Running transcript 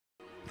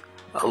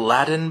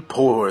Aladdin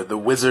poor the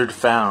wizard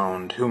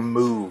found, who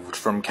moved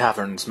from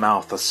cavern's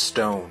mouth a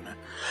stone,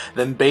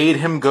 then bade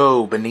him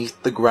go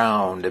beneath the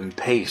ground and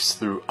pace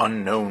through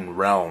unknown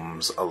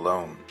realms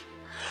alone,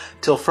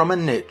 till from a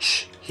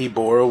niche he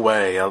bore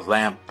away a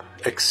lamp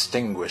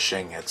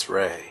extinguishing its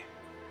ray.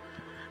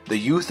 The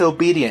youth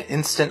obedient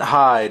instant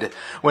hied,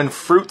 when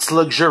fruits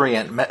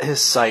luxuriant met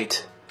his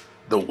sight.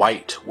 The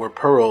white were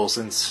pearls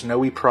in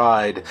snowy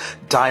pride,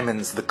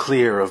 diamonds the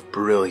clear of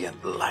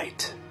brilliant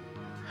light.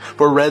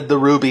 For red the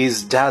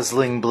rubies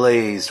dazzling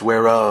blazed,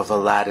 whereof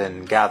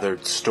Aladdin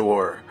gathered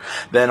store.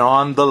 Then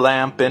on the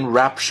lamp in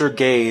rapture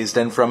gazed,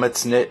 and from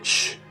its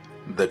niche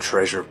the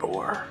treasure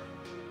bore.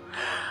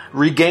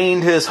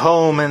 Regained his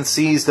home and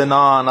seized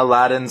anon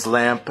Aladdin's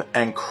lamp,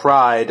 and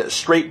cried,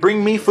 "Straight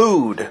bring me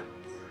food!"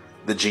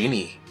 The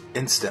genie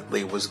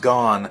instantly was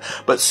gone,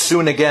 but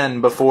soon again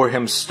before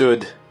him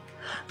stood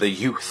the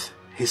youth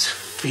his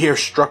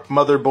fear-struck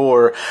mother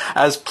bore,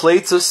 as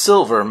plates of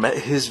silver met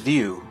his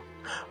view,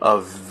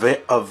 of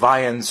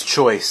viands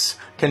choice,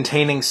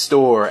 containing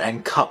store,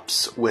 and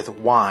cups with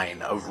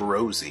wine of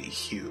rosy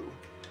hue.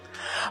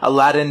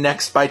 Aladdin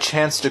next by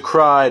chance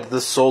descried the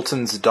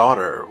Sultan's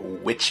daughter,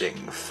 witching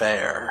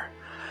fair.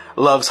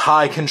 Love's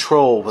high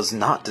control was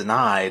not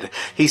denied,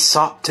 he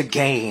sought to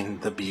gain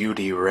the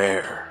beauty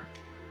rare.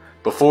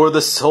 Before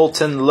the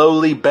Sultan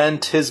lowly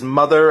bent his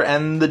mother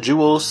and the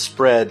jewels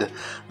spread,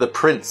 the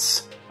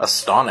prince,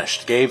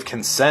 astonished, gave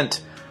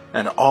consent,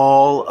 and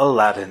all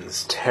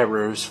Aladdin's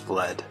terrors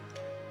fled.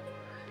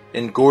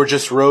 In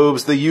gorgeous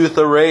robes the youth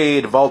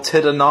arrayed,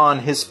 vaulted anon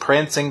his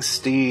prancing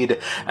steed,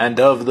 and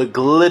of the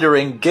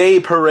glittering gay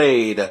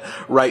parade,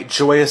 right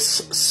joyous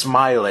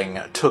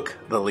smiling took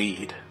the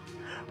lead.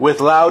 With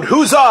loud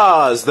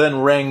huzzahs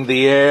then rang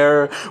the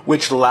air,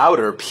 which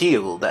louder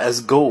pealed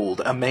as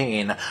gold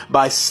amain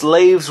by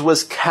slaves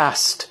was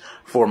cast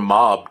for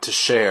mob to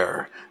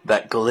share,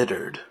 that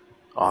glittered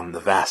on the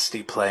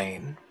vasty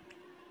plain.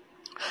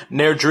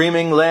 Ne'er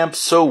dreaming lamp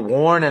so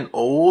worn and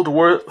old,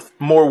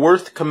 more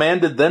worth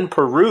commanded than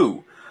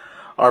Peru.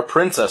 Our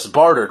princess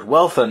bartered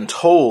wealth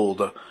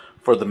untold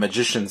for the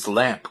magician's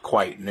lamp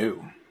quite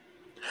new.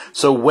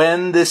 So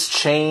when this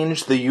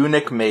change the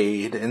eunuch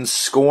made, in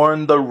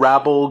scorn the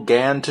rabble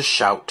 'gan to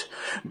shout.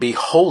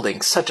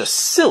 Beholding such a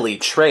silly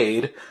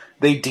trade,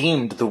 they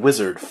deemed the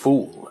wizard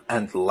fool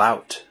and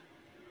lout.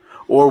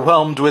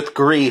 O'erwhelmed with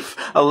grief,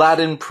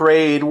 Aladdin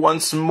prayed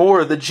once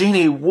more the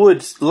genie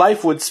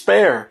life would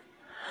spare,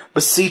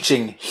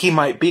 beseeching he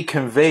might be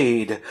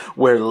conveyed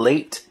where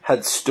late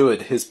had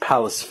stood his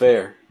palace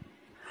fair.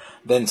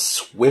 Then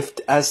swift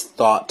as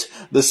thought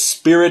the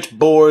spirit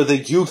bore the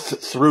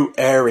youth through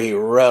airy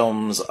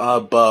realms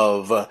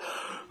above,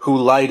 who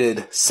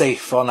lighted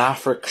safe on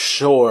Afric's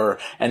shore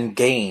and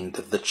gained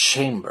the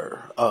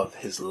chamber of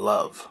his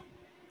love.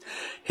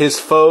 His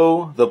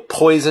foe, the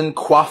poison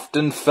quaffed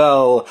and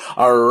fell,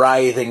 a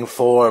writhing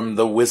form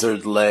the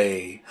wizard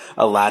lay.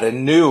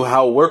 Aladdin knew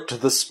how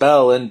worked the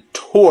spell, and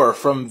tore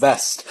from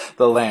vest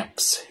the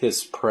lamps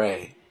his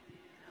prey.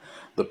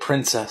 The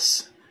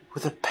princess,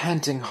 with a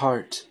panting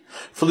heart,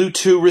 flew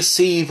to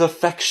receive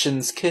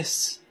affection's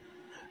kiss.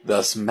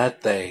 Thus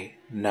met they,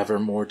 never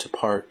more to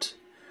part,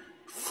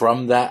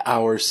 from that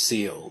hour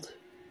sealed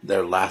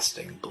their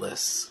lasting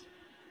bliss.